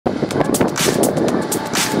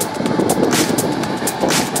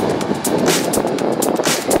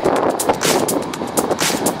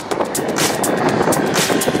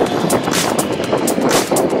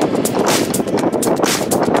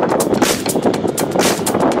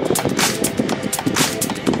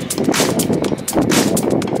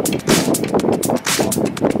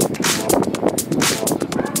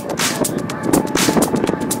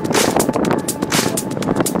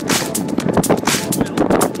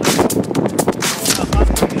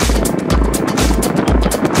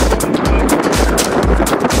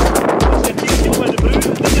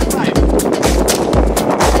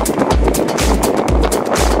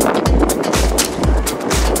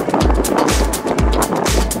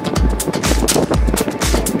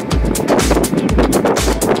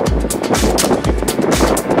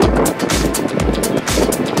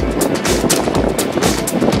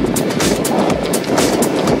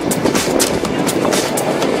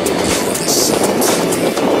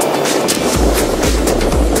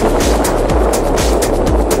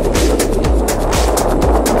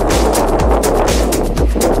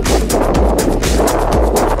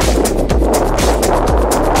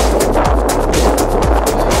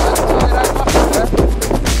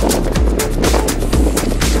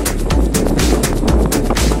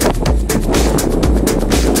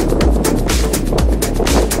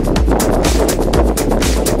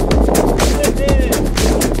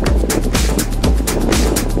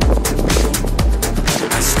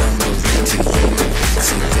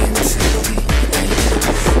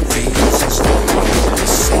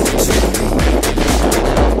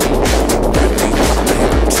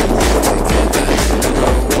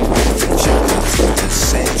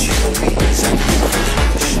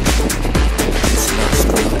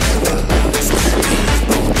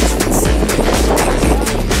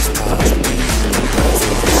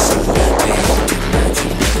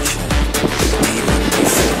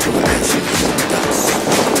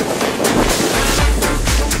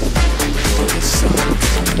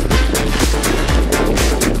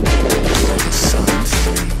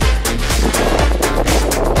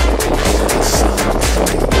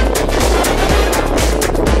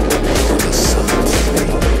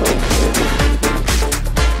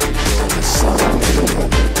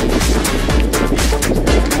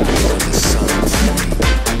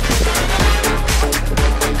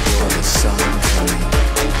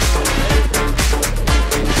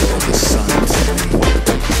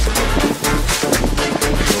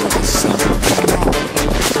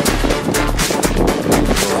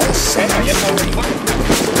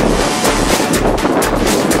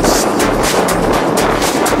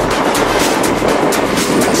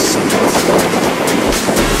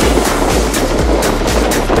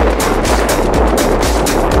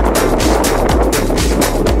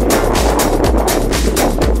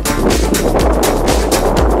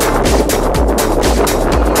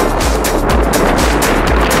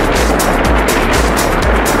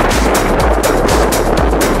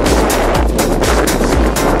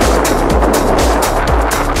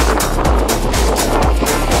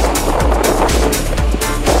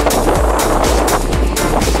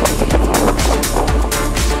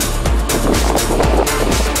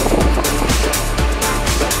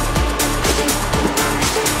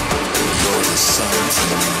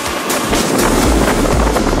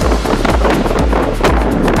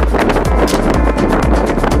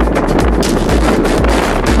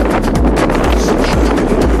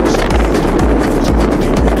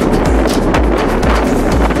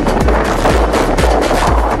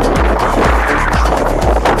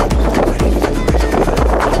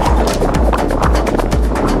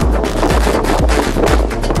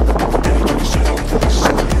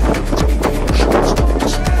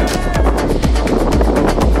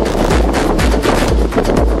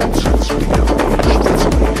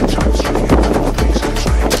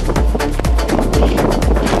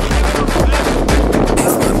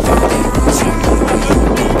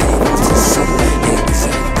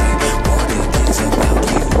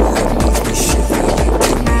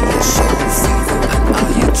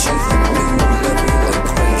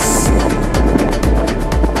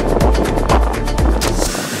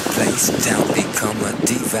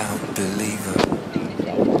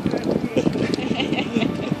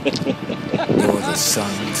the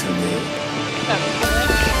sun to me.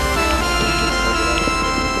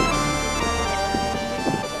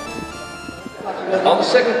 On the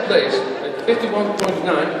second place, at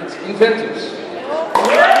 51.9, it's Inventors.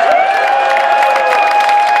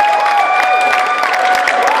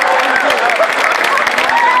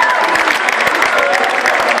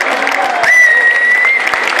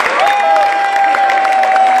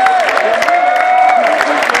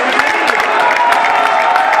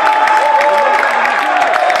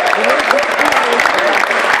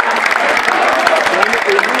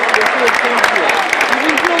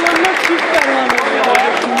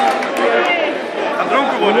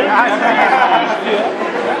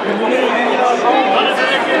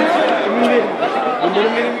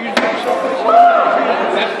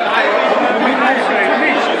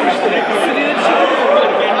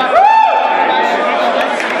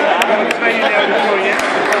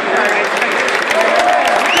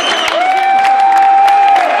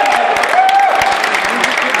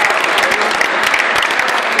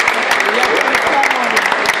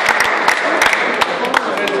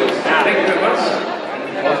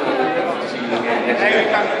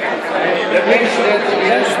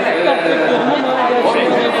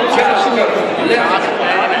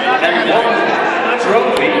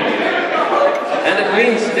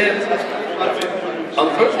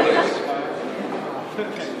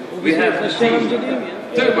 We have the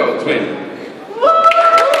turbo twin.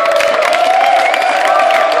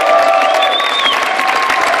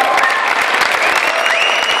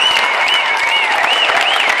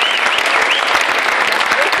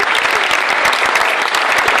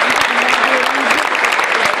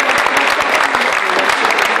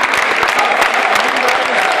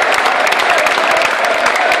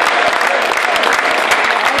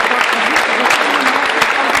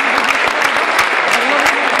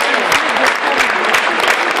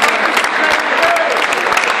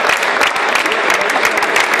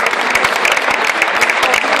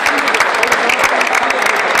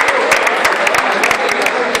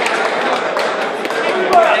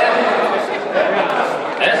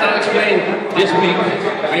 This week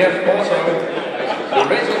we have also the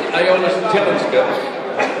Racing Aeolus Challenge Cup,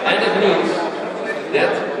 and it means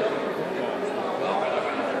that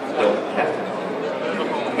you don't have to.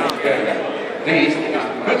 This is a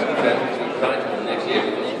good event to invite for next year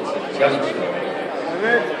because it's a challenge cup.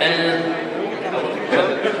 And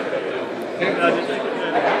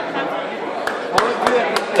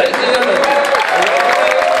ladies and gentlemen,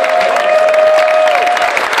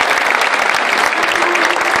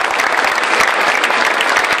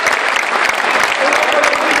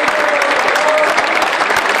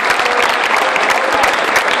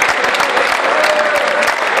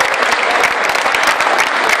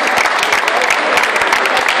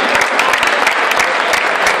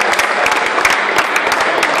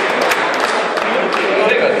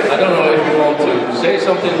 say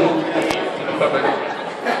something to the public.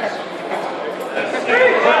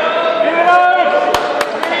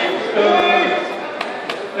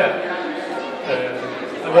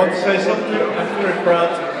 I want to say something. I'm very proud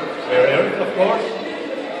to wear it, of course.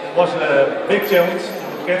 It was a big challenge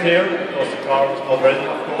to get here because the car was not ready,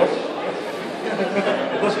 of course.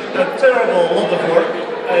 It was a terrible lot of work.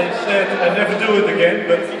 I said I never do it again,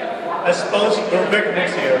 but I suppose we're back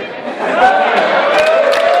next year.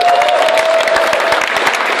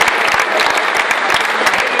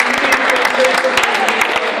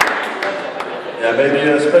 Yeah, maybe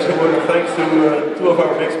a special word of thanks to two of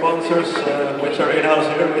our big sponsors, which are in-house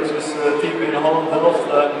here, which is Team in Holland Delft,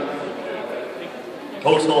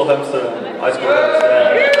 Hostel of Amsterdam, High School of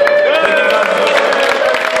Amsterdam. Thank you guys.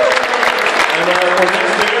 And for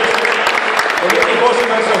next year, we're looking for some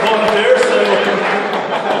extra volunteers, so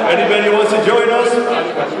anybody wants to join us?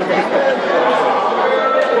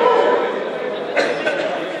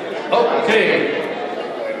 Okay.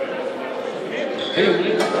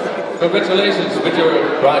 Congratulations with your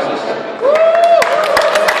prizes.